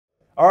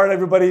All right,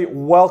 everybody,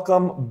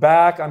 welcome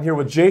back. I'm here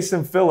with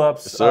Jason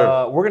Phillips. Yes,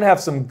 sir. We're going to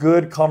have some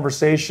good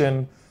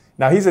conversation.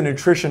 Now, he's a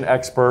nutrition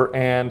expert,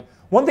 and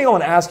one thing I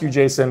want to ask you,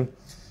 Jason,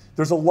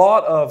 there's a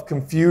lot of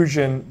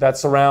confusion that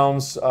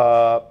surrounds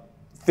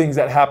things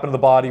that happen to the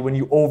body when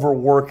you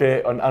overwork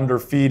it and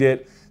underfeed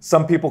it.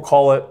 Some people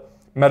call it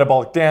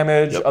metabolic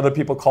damage. Yep. Other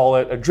people call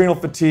it adrenal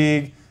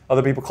fatigue.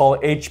 Other people call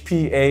it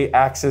HPA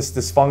Access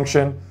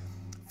Dysfunction.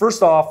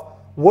 First off,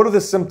 what are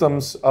the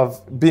symptoms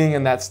of being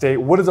in that state?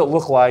 What does it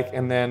look like?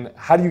 And then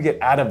how do you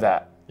get out of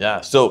that?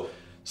 Yeah, so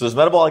there's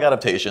metabolic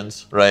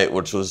adaptations, right,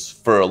 which was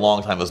for a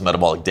long time was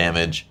metabolic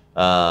damage.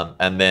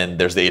 And then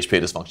there's the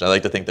HPA dysfunction. I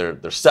like to think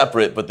they're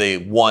separate, but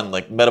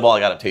like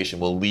metabolic adaptation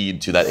will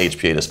lead to that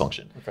HPA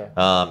dysfunction. Okay.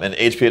 And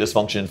HPA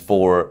dysfunction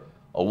for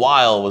a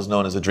while was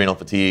known as adrenal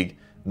fatigue.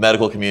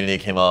 Medical community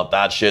came up,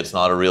 that shit's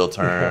not a real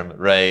term,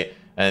 right?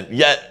 And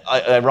yet,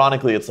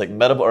 ironically, it's like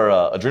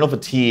adrenal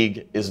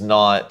fatigue is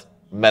not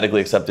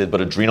medically accepted, but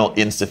adrenal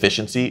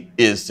insufficiency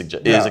is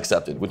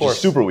accepted, which is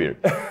super weird.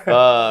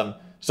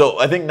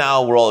 So I think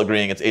now we're all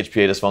agreeing it's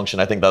HPA dysfunction.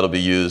 I think that'll be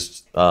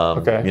used,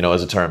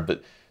 as a term.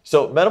 But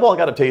so metabolic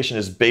adaptation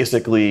is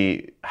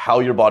basically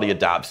how your body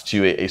adapts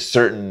to a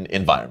certain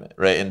environment,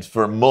 right? And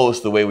for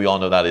most, the way we all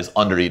know that is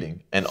under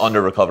eating and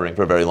under recovering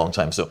for a very long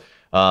time. So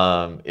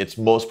it's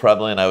most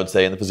prevalent, I would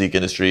say, in the physique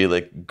industry,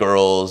 like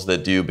girls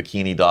that do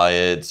bikini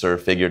diets or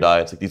figure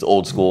diets, like these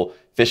old school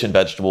fish and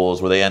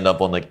vegetables where they end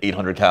up on like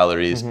 800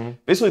 calories.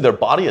 Basically, their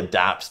body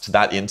adapts to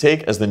that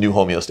intake as the new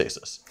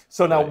homeostasis.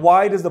 So now,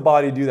 why does the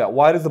body do that?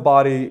 Why does the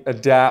body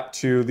adapt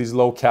to these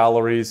low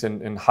calories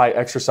and high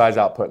exercise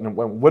output? And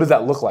what does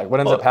that look like? What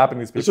ends up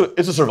happening to these people?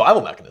 It's a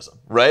survival mechanism,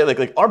 right?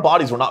 Like our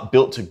bodies were not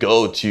built to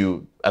go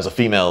to, as a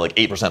female, like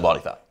 8% body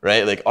fat,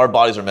 right? Like our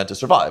bodies are meant to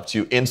survive,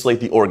 to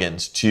insulate the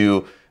organs,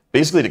 to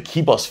basically to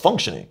keep us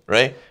functioning,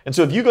 right? And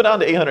so if you go down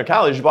to 800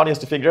 calories, your body has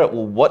to figure out,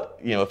 well,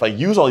 if I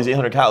use all these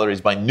 800 calories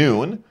by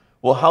noon,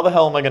 well, how the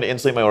hell am I going to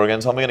insulate my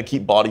organs? How am I going to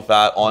keep body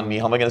fat on me?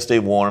 How am I going to stay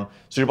warm?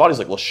 So your body's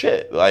like, well,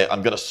 shit,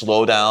 I'm going to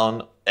slow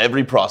down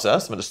every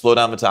process. I'm going to slow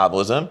down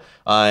metabolism.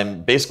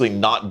 I'm basically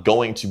not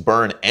going to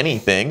burn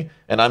anything,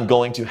 and I'm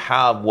going to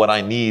have what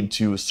I need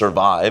to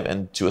survive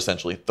and to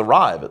essentially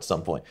thrive at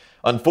some point.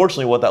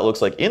 Unfortunately, what that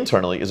looks like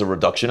internally is a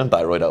reduction in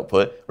thyroid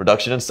output,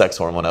 reduction in sex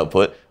hormone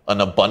output, an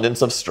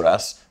abundance of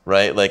stress,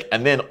 right?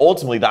 And then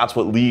ultimately that's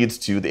what leads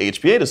to the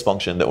HPA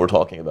dysfunction that we're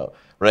talking about,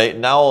 right?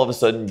 Now all of a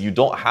sudden you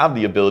don't have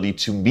the ability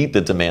to meet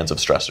the demands of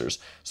stressors.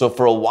 So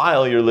for a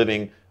while you're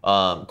living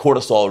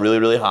cortisol really,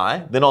 really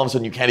high. Then all of a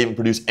sudden you can't even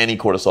produce any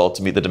cortisol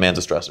to meet the demands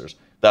of stressors.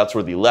 That's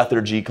where the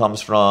lethargy comes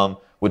from,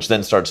 which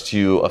then starts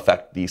to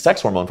affect the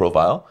sex hormone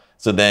profile.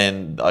 So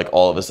then, like,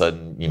 all of a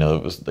sudden,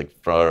 it was like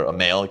for a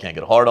male, you can't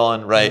get hard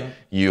on, right?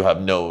 You have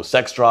no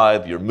sex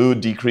drive, your mood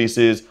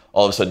decreases,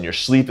 all of a sudden your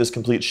sleep is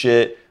complete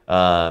shit.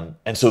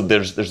 And so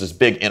there's this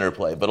big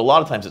interplay, but a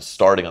lot of times it's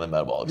starting on the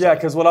metabolic side. Yeah,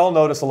 because what I'll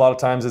notice a lot of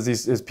times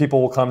is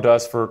people will come to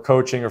us for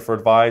coaching or for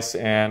advice,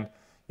 and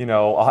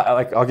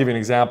I'll give you an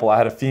example. I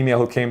had a female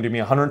who came to me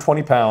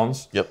 120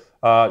 pounds.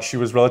 Yep. She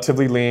was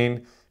relatively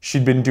lean.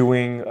 She'd been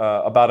doing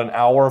about an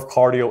hour of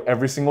cardio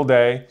every single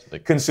day.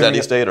 Like steady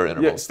state or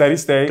interval? Yeah, steady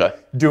state.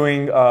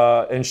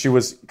 Okay. And she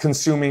was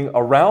consuming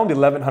around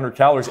 1,100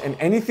 calories. And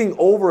anything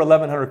over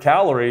 1,100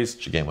 calories,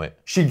 she gained weight.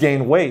 She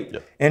gained weight.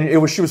 Yep.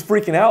 And she was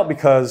freaking out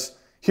because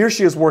here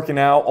she is working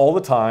out all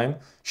the time.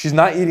 She's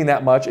not eating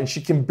that much, and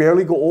she can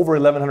barely go over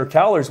 1,100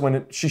 calories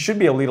when she should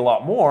be able to eat a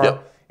lot more.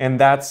 Yep. And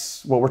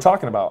that's what we're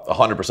talking about.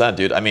 100%,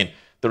 dude. I mean,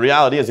 the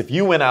reality is if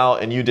you went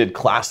out and you did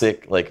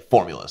classic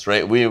formulas,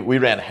 right? We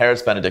ran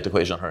Harris-Benedict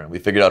equation on her, and we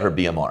figured out her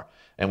BMR.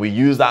 And we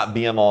use that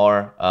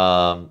BMR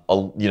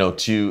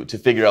to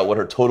figure out what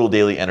her total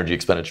daily energy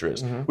expenditure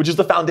is, which is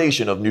the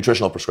foundation of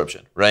nutritional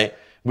prescription, right?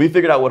 We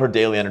figured out what her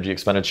daily energy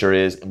expenditure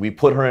is, and we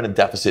put her in a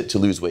deficit to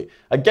lose weight.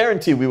 I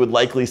guarantee we would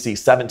likely see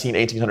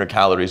 1,800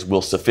 calories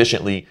will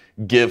sufficiently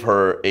give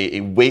her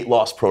a weight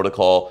loss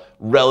protocol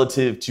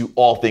relative to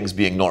all things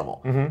being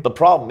normal. The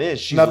problem is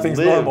she's Nothing's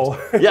normal.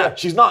 Yeah,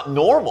 she's not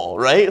normal,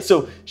 right?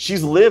 So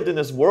she's lived in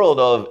this world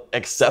of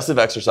excessive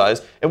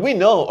exercise, and we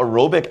know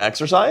aerobic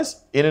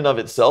exercise in and of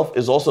itself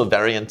is also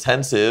very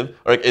intensive,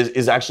 or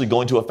is actually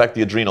going to affect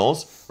the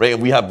adrenals, right?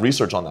 And we have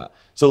research on that.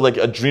 So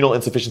adrenal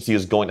insufficiency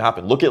is going to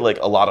happen. Look at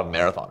a lot of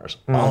marathoners.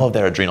 All of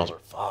their adrenals are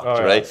fucked,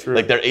 right?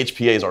 Their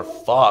HPAs are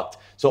fucked.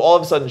 So all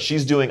of a sudden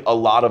she's doing a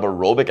lot of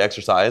aerobic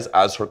exercise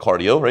as her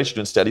cardio, right? She's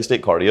doing steady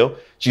state cardio.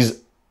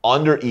 She's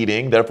under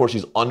eating, therefore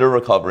she's under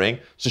recovering,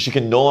 so she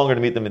can no longer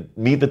meet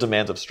the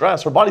demands of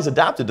stress. Her body's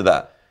adapted to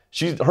that.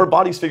 Her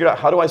body's figured out,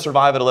 how do I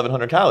survive at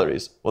 1,100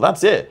 calories? Well,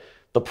 that's it.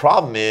 The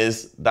problem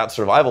is that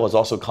survival has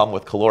also come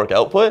with caloric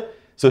output.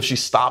 So if she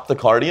stopped the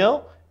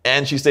cardio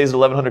and she stays at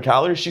 1,100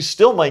 calories, she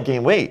still might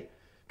gain weight.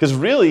 Because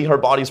really, her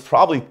body's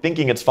probably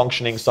thinking it's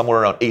functioning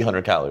somewhere around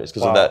 800 calories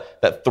because of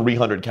that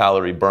 300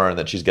 calorie burn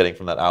that she's getting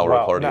from that hour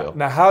of cardio.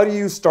 Now, how do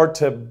you start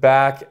to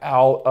back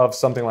out of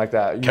something like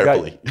that?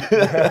 Carefully.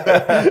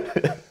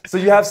 So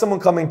you have someone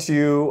coming to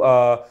you,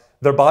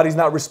 their body's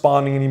not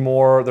responding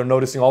anymore. They're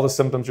noticing all the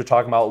symptoms you're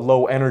talking about,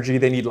 low energy.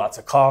 They need lots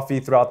of coffee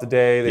throughout the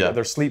day.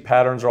 Their sleep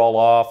patterns are all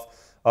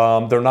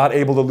off. They're not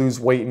able to lose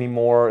weight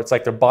anymore. It's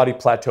like their body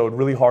plateaued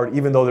really hard,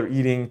 even though they're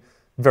eating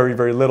very,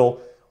 very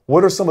little.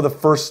 What are some of the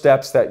first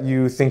steps that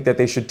you think that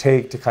they should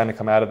take to kind of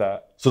come out of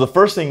that? So the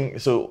first thing,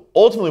 so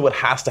ultimately what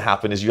has to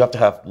happen is you have to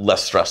have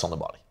less stress on the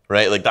body,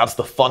 right? Like that's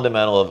the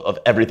fundamental of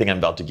everything I'm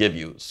about to give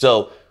you.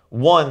 So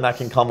one, that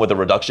can come with a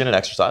reduction in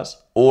exercise,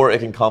 or it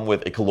can come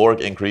with a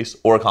caloric increase,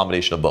 or a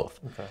combination of both.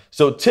 Okay.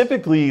 So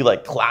typically,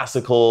 like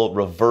classical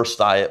reverse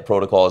diet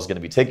protocol is going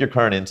to be take your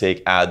current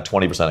intake, add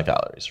 20% of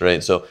calories,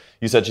 right? So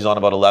you said she's on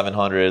about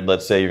 1,100.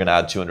 Let's say you're going to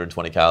add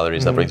 220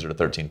 calories. That brings her to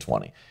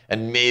 1,320.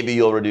 And maybe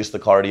you'll reduce the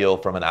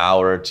cardio from an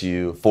hour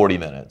to 40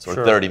 minutes or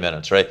 30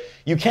 minutes, right?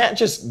 You can't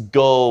just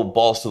go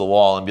balls to the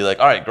wall and be like,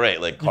 all right,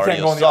 great, like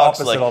cardio sucks.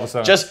 Like all of a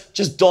sudden.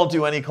 Just don't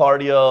do any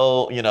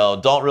cardio, you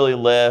know, don't really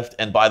lift,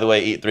 and by the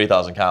way, eat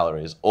 3,000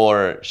 calories.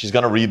 Or she's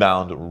going to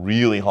rebound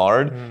really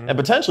hard, and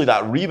potentially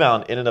that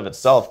rebound in and of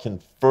itself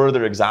can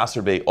further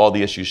exacerbate all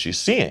the issues she's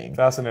seeing.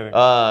 Fascinating.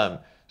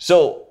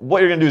 So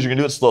what you're gonna do is you're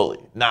gonna do it slowly.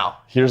 Now,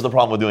 here's the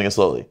problem with doing it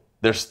slowly.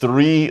 There's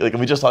three, like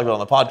we just talked about on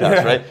the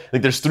podcast, right?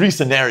 Like there's three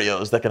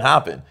scenarios that can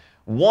happen.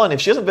 One,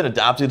 if she hasn't been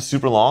adapted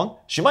super long,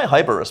 she might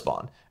hyper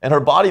respond. And her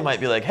body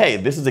might be like, hey,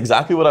 this is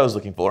exactly what I was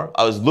looking for.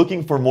 I was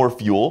looking for more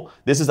fuel.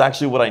 This is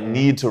actually what I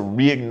need to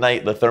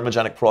reignite the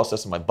thermogenic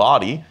process in my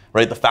body,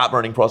 right? The fat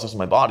burning process in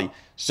my body.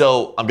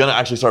 So I'm gonna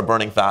actually start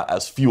burning fat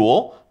as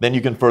fuel. Then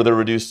you can further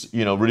reduce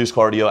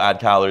cardio, add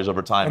calories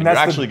over time. And you're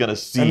actually gonna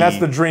see. And that's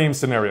the dream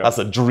scenario. That's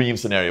a dream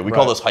scenario. We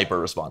call those hyper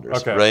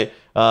responders, right?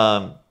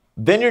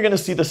 Then you're gonna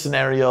see the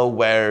scenario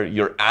where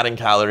you're adding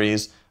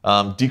calories,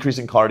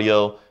 decreasing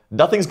cardio.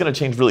 Nothing's going to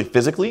change really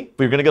physically,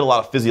 but you're going to get a lot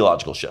of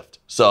physiological shift.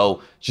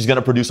 So she's going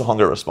to produce a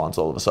hunger response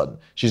all of a sudden.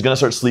 She's going to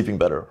start sleeping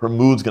better. Her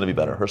mood's going to be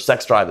better. Her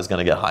sex drive is going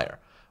to get higher.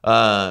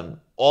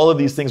 All of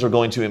these things are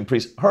going to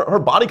increase. Her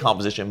body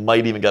composition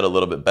might even get a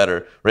little bit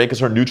better, right? Because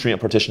her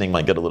nutrient partitioning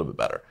might get a little bit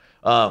better.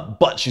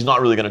 But she's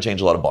not really going to change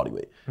a lot of body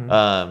weight.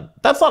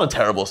 That's not a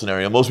terrible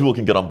scenario. Most people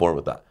can get on board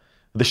with that.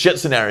 The shit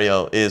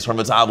scenario is her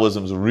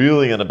metabolism's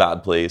really in a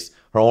bad place.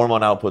 Her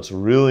hormone output's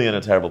really in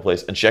a terrible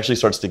place. And she actually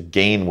starts to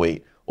gain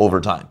weight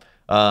over time.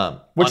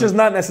 Which is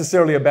not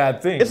necessarily a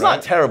bad thing. It's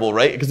not terrible,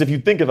 right? Because if you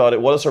think about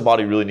it, what does her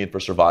body really need for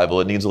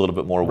survival? It needs a little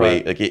bit more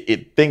weight. Like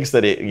it thinks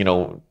that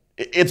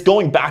it's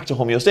going back to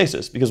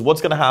homeostasis, because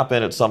what's going to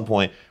happen at some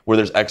point where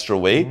there's extra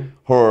weight,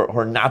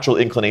 her natural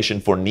inclination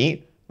for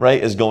NEAT,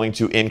 right, is going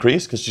to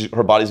increase, because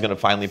her body's going to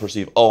finally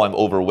perceive, oh, I'm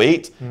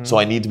overweight, so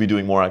I need to be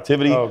doing more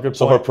activity.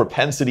 So her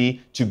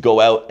propensity to go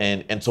out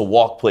and to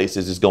walk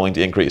places is going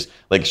to increase.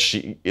 Like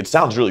it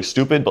sounds really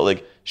stupid, but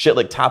like shit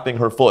like tapping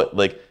her foot,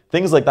 like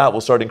things like that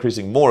will start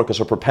increasing more because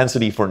her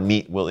propensity for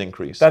NEAT will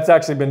increase. That's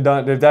actually been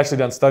done. They've actually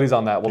done studies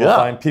on that. They'll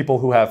find people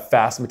who have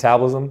fast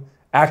metabolism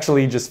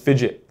actually just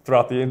fidget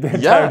throughout the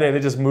entire day. They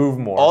just move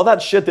more. All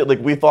that shit that like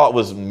we thought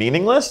was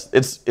meaningless,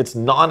 it's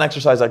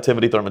non-exercise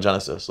activity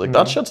thermogenesis. Like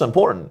that shit's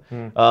important.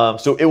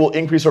 So it will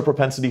increase her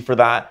propensity for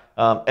that.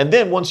 And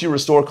then once you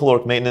restore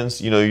caloric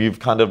maintenance, you've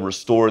kind of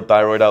restored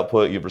thyroid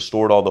output, you've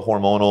restored all the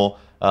hormonal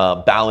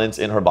balance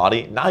in her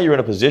body. Now you're in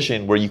a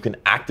position where you can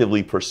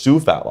actively pursue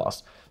fat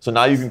loss. So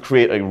now you can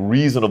create a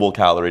reasonable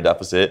calorie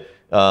deficit,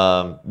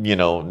 not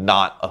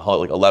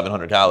like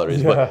 1,100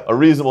 calories, but a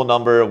reasonable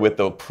number with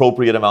the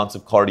appropriate amounts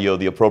of cardio,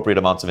 the appropriate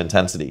amounts of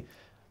intensity.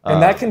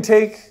 And that can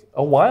take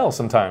a while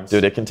sometimes.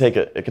 Dude, it can take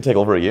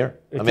over a year.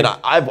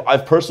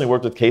 I've personally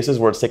worked with cases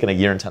where it's taken a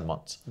year and 10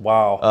 months.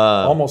 Wow,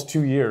 almost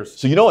 2 years.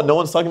 So you know what no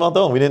one's talking about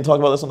though, and we didn't talk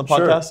about this on the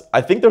podcast? Sure. I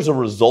think there's a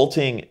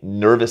resulting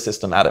nervous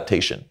system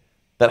adaptation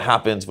that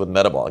happens with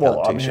metabolic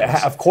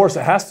adaptations. Of course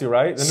it has to,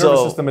 right? The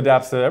nervous system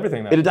adapts to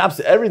everything now. It adapts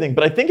to everything,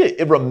 but I think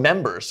it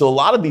remembers. So a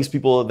lot of these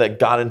people that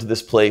got into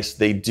this place,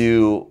 they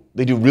do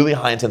really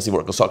high intensity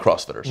work. Let's talk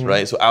CrossFitters,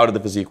 right? So out of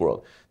the physique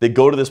world. They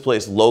go to this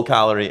place, low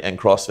calorie and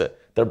CrossFit.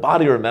 Their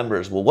body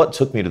remembers, well, what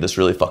took me to this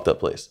really fucked up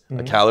place?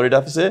 A calorie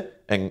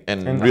deficit and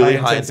really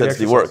high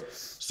intensity work.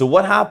 So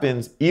what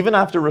happens, even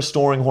after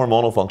restoring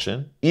hormonal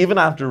function, even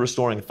after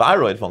restoring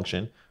thyroid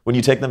function, when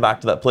you take them back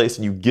to that place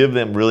and you give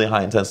them really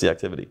high intensity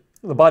activity?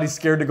 The body's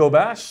scared to go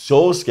back?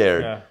 So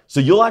scared. Yeah. So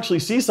you'll actually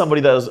see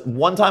somebody that was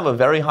one time a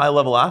very high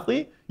level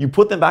athlete, you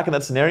put them back in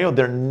that scenario,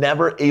 they're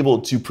never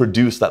able to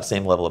produce that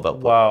same level of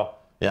output. Wow.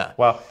 Yeah.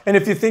 Wow. And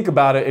if you think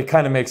about it, it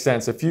kind of makes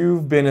sense. If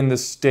you've been in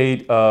this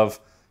state of,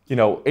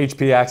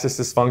 HPA Access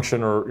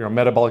Dysfunction or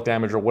metabolic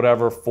damage or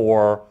whatever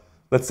for,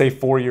 let's say,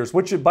 4 years,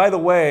 which, by the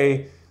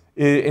way,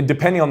 and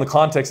depending on the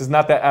context, is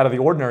not that out of the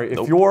ordinary.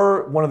 If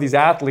you're one of these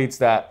athletes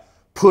that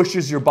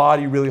pushes your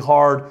body really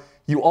hard,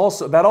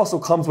 that also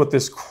comes with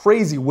this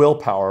crazy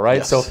willpower, right?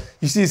 Yes. So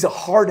you see these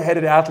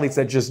hard-headed athletes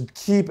that just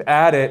keep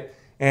at it,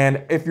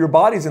 and if your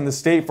body's in the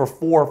state for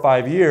 4 or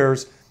 5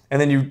 years,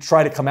 and then you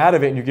try to come out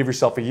of it and you give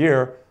yourself a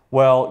year,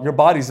 well, your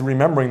body's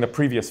remembering the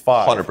previous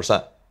 5.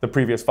 100%. the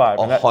previous 5.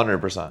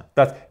 100%.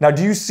 Now,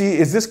 do you see,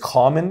 is this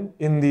common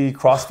in the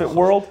CrossFit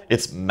world?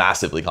 It's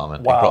massively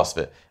common in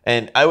CrossFit.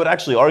 And I would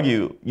actually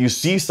argue, you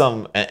see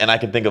some, and I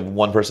can think of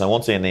one person, I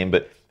won't say a name,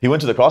 but he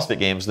went to the CrossFit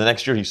Games. The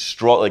next year he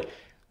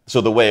so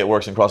the way it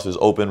works in CrossFit is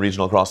open,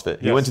 regional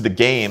CrossFit. He went to the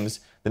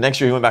Games. The next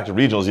year he went back to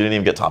regionals. He didn't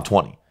even get top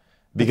 20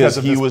 because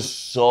he was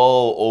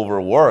so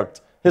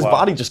overworked. His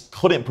body just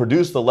couldn't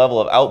produce the level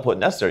of output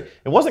necessary.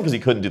 It wasn't because he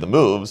couldn't do the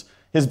moves.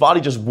 His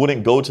body just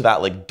wouldn't go to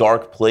that like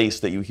dark place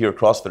that you hear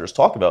CrossFitters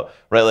talk about,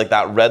 right? Like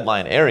that red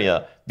line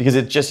area, because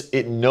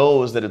it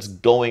knows that it's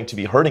going to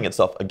be hurting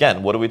itself.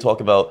 Again, what do we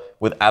talk about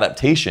with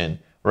adaptation,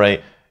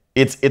 right?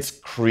 It's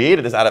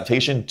created this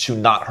adaptation to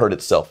not hurt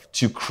itself,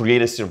 to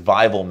create a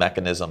survival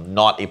mechanism,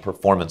 not a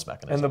performance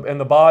mechanism. And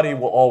the body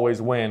will always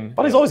win.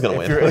 Body's always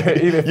going to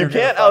win. You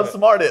can't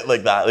outsmart it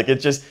like that. Like it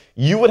just,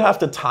 you would have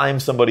to time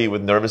somebody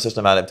with nervous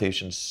system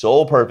adaptation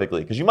so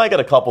perfectly, because you might get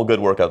a couple good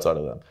workouts out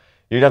of them.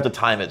 You'd have to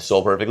time it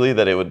so perfectly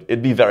that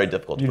it'd be very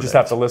difficult to predict. Just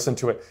have to listen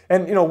to it.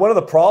 And you know, one of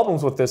the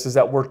problems with this is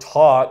that we're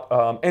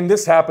taught, and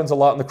this happens a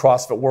lot in the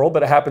CrossFit world,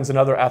 but it happens in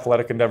other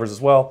athletic endeavors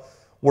as well.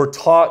 We're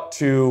taught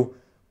to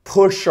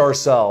push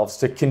ourselves,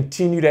 to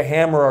continue to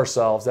hammer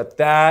ourselves,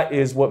 that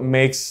is what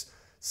makes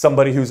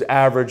somebody who's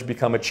average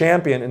become a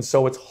champion. And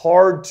so it's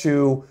hard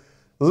to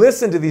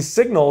listen to these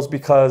signals,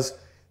 because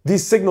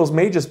these signals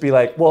may just be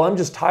like, well, I'm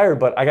just tired,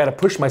 but I got to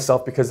push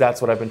myself because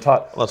that's what I've been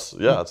taught. That's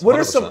 100%.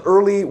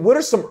 What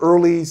are some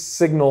early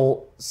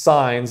signal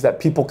signs that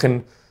people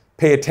can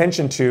pay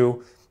attention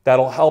to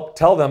that'll help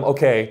tell them,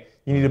 okay,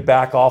 you need to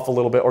back off a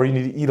little bit, or you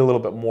need to eat a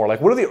little bit more?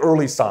 Like, what are the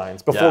early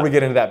signs before we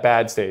get into that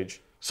bad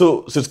stage?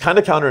 So it's kind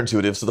of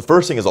counterintuitive. So the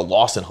first thing is a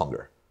loss in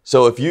hunger.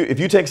 So if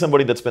you take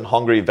somebody that's been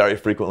hungry very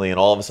frequently and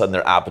all of a sudden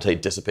their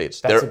appetite dissipates,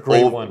 that's a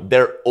great one.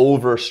 They're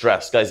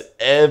overstressed. Guys,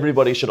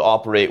 everybody should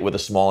operate with a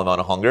small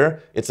amount of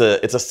hunger. It's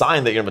a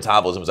sign that your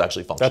metabolism is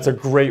actually functioning. That's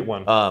a great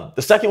one.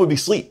 The second would be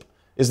sleep,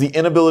 is the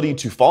inability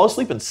to fall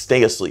asleep and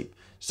stay asleep.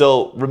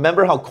 So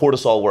remember how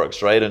cortisol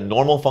works, right? A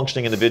normal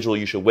functioning individual,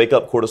 you should wake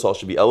up, cortisol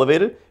should be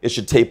elevated, it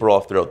should taper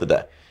off throughout the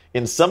day.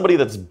 In somebody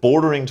that's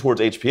bordering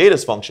towards HPA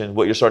dysfunction,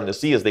 what you're starting to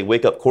see is they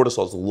wake up,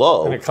 cortisol's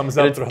low, and it comes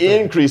up, it's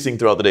increasing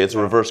throughout the day. It's a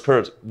reverse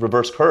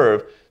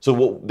curve.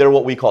 So they're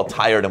what we call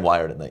tired and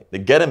wired at night. They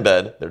get in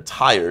bed, they're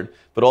tired,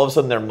 but all of a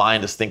sudden their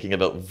mind is thinking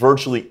about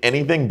virtually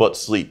anything but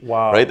sleep.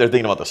 Wow. Right? They're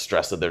thinking about the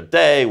stress of their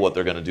day, what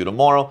they're going to do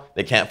tomorrow.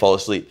 They can't fall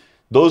asleep.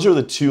 Those are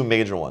the two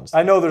major ones.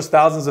 I know there's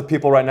thousands of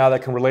people right now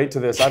that can relate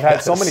to this. I've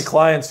had so many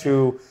clients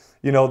who,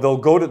 you know,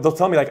 they'll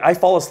tell me like, I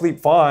fall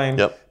asleep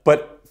fine,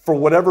 but for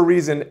whatever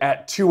reason,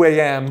 at 2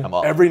 a.m.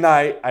 every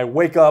night, I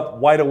wake up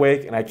wide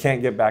awake and I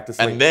can't get back to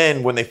sleep. And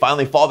then when they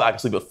finally fall back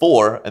asleep at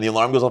 4 and the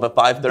alarm goes off at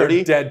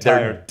 5:30,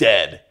 they're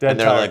dead. And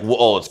they're like, well,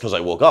 oh, it's because I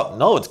woke up.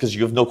 No, it's because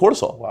you have no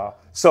cortisol. Wow.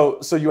 So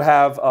you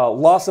have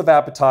loss of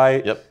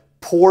appetite,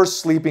 poor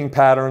sleeping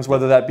patterns,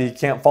 whether that be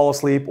can't fall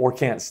asleep or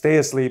can't stay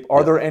asleep.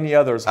 Are there any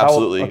others?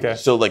 Absolutely. Okay.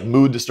 So like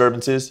mood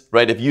disturbances,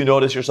 right? If you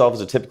notice yourself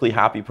as a typically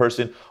happy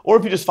person, or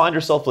if you just find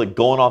yourself like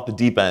going off the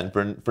deep end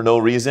for no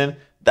reason,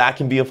 that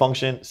can be a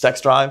function. Sex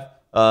drive.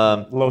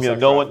 No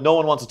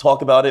one wants to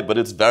talk about it, but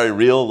it's very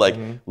real. Like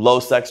low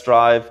sex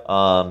drive.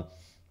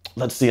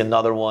 Let's see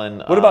another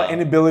one. What about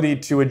inability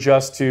to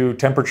adjust to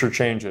temperature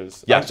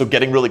changes? Yeah, so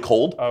getting really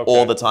cold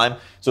all the time.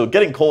 So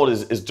getting cold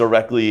is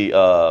directly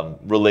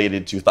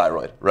related to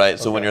thyroid, right?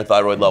 So when your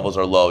thyroid levels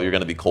are low, you're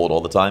going to be cold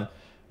all the time.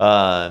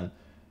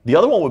 The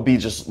other one would be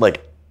just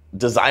like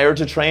desire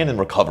to train and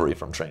recovery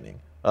from training.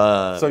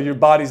 So your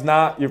body's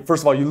not.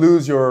 First of all, you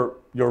lose your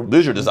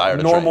desire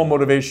to normal train.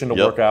 Motivation to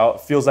work out.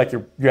 It feels like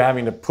you're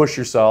having to push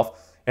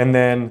yourself, and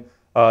then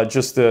you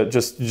just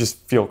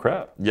feel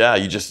crap. Yeah,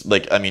 you just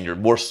you're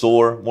more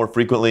sore more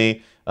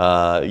frequently.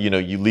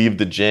 You leave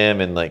the gym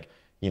and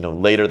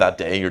later that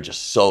day you're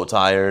just so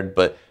tired.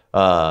 But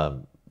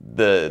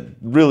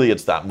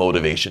it's that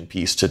motivation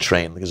piece to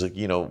train, because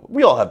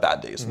we all have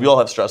bad days. We all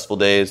have stressful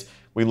days.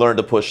 We learn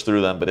to push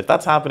through them. But if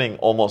that's happening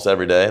almost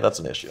every day, that's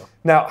an issue.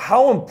 Now,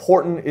 how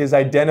important is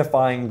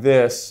identifying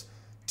this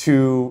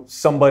for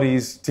somebody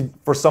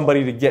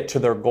to get to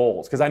their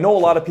goals? Because I know a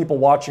lot of people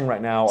watching right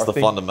now are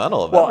thinking,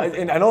 fundamental of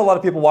everything. And I know a lot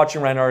of people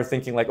watching right now are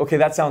thinking like, okay,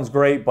 that sounds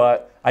great,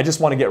 but I just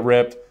want to get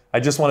ripped. I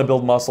just want to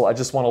build muscle. I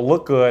just want to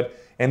look good.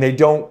 And they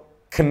don't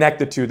connect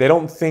the two. They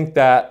don't think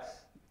that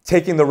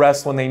taking the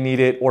rest when they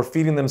need it or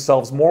feeding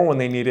themselves more when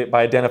they need it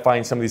by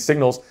identifying some of these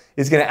signals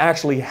is going to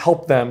actually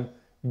help them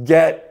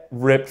get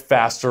ripped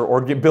faster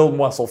or build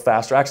muscle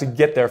faster, actually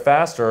get there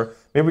faster.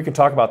 Maybe we can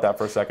talk about that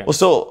for a second. Well,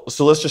 so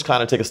let's just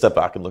kind of take a step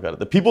back and look at it.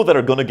 The people that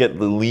are going to get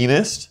the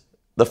leanest,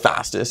 the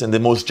fastest, and the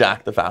most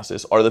jacked the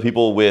fastest are the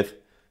people with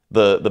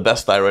the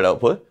best thyroid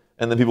output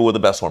and the people with the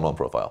best hormone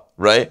profile,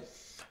 right?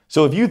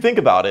 So if you think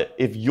about it,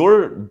 if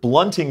you're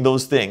blunting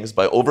those things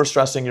by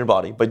overstressing your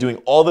body, by doing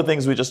all the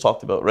things we just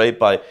talked about, right?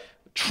 By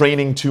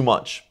training too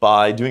much,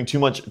 by doing too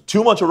much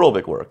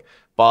aerobic work,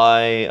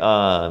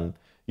 by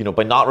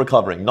not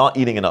recovering, not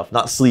eating enough,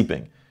 not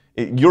sleeping,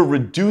 you're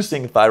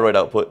reducing thyroid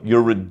output,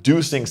 you're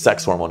reducing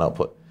sex hormone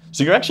output.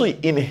 So you're actually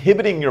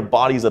inhibiting your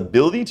body's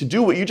ability to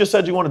do what you just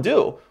said you want to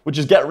do, which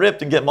is get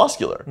ripped and get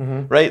muscular,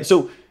 right?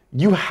 So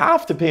you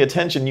have to pay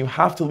attention. You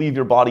have to leave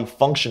your body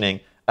functioning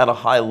at a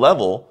high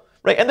level,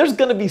 right? And there's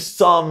going to be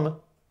some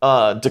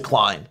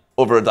decline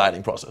over a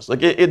dieting process.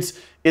 Like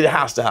it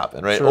has to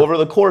happen, right? Sure. Over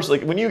the course,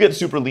 like when you get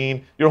super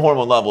lean, your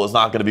hormone level is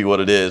not going to be what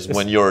it is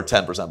when you're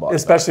 10% body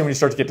Especially when you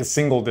start to get to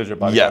single-digit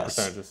body fat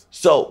percentages.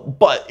 So,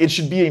 but it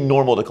should be a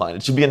normal decline.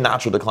 It should be a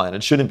natural decline.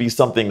 It shouldn't be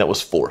something that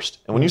was forced.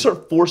 And when you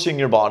start forcing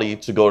your body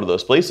to go to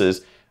those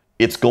places,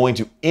 it's going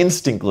to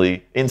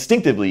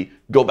instinctively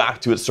go back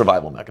to its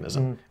survival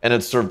mechanism. And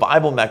its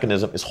survival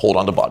mechanism is hold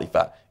on to body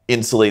fat,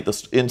 insulate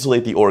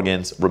the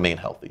organs, remain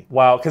healthy.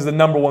 Wow, because the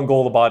number one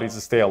goal of the body is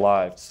to stay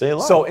alive. Stay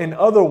alive. So in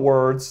other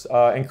words,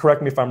 and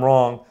correct me if I'm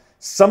wrong,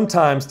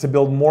 sometimes to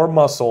build more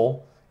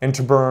muscle and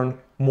to burn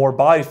more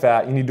body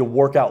fat, you need to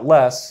work out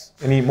less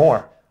and eat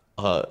more.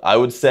 I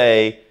would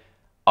say,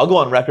 I'll go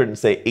on record and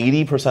say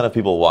 80% of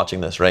people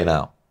watching this right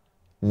now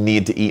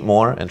need to eat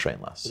more and train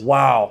less.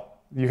 Wow.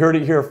 You heard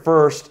it here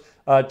first.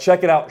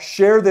 Check it out.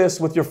 Share this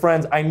with your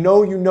friends. I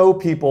know you know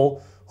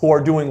people who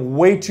are doing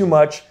way too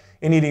much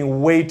and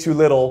eating way too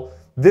little.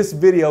 This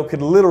video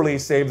could literally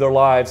save their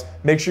lives.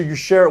 Make sure you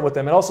share it with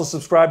them and also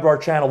subscribe to our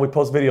channel. We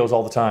post videos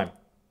all the time.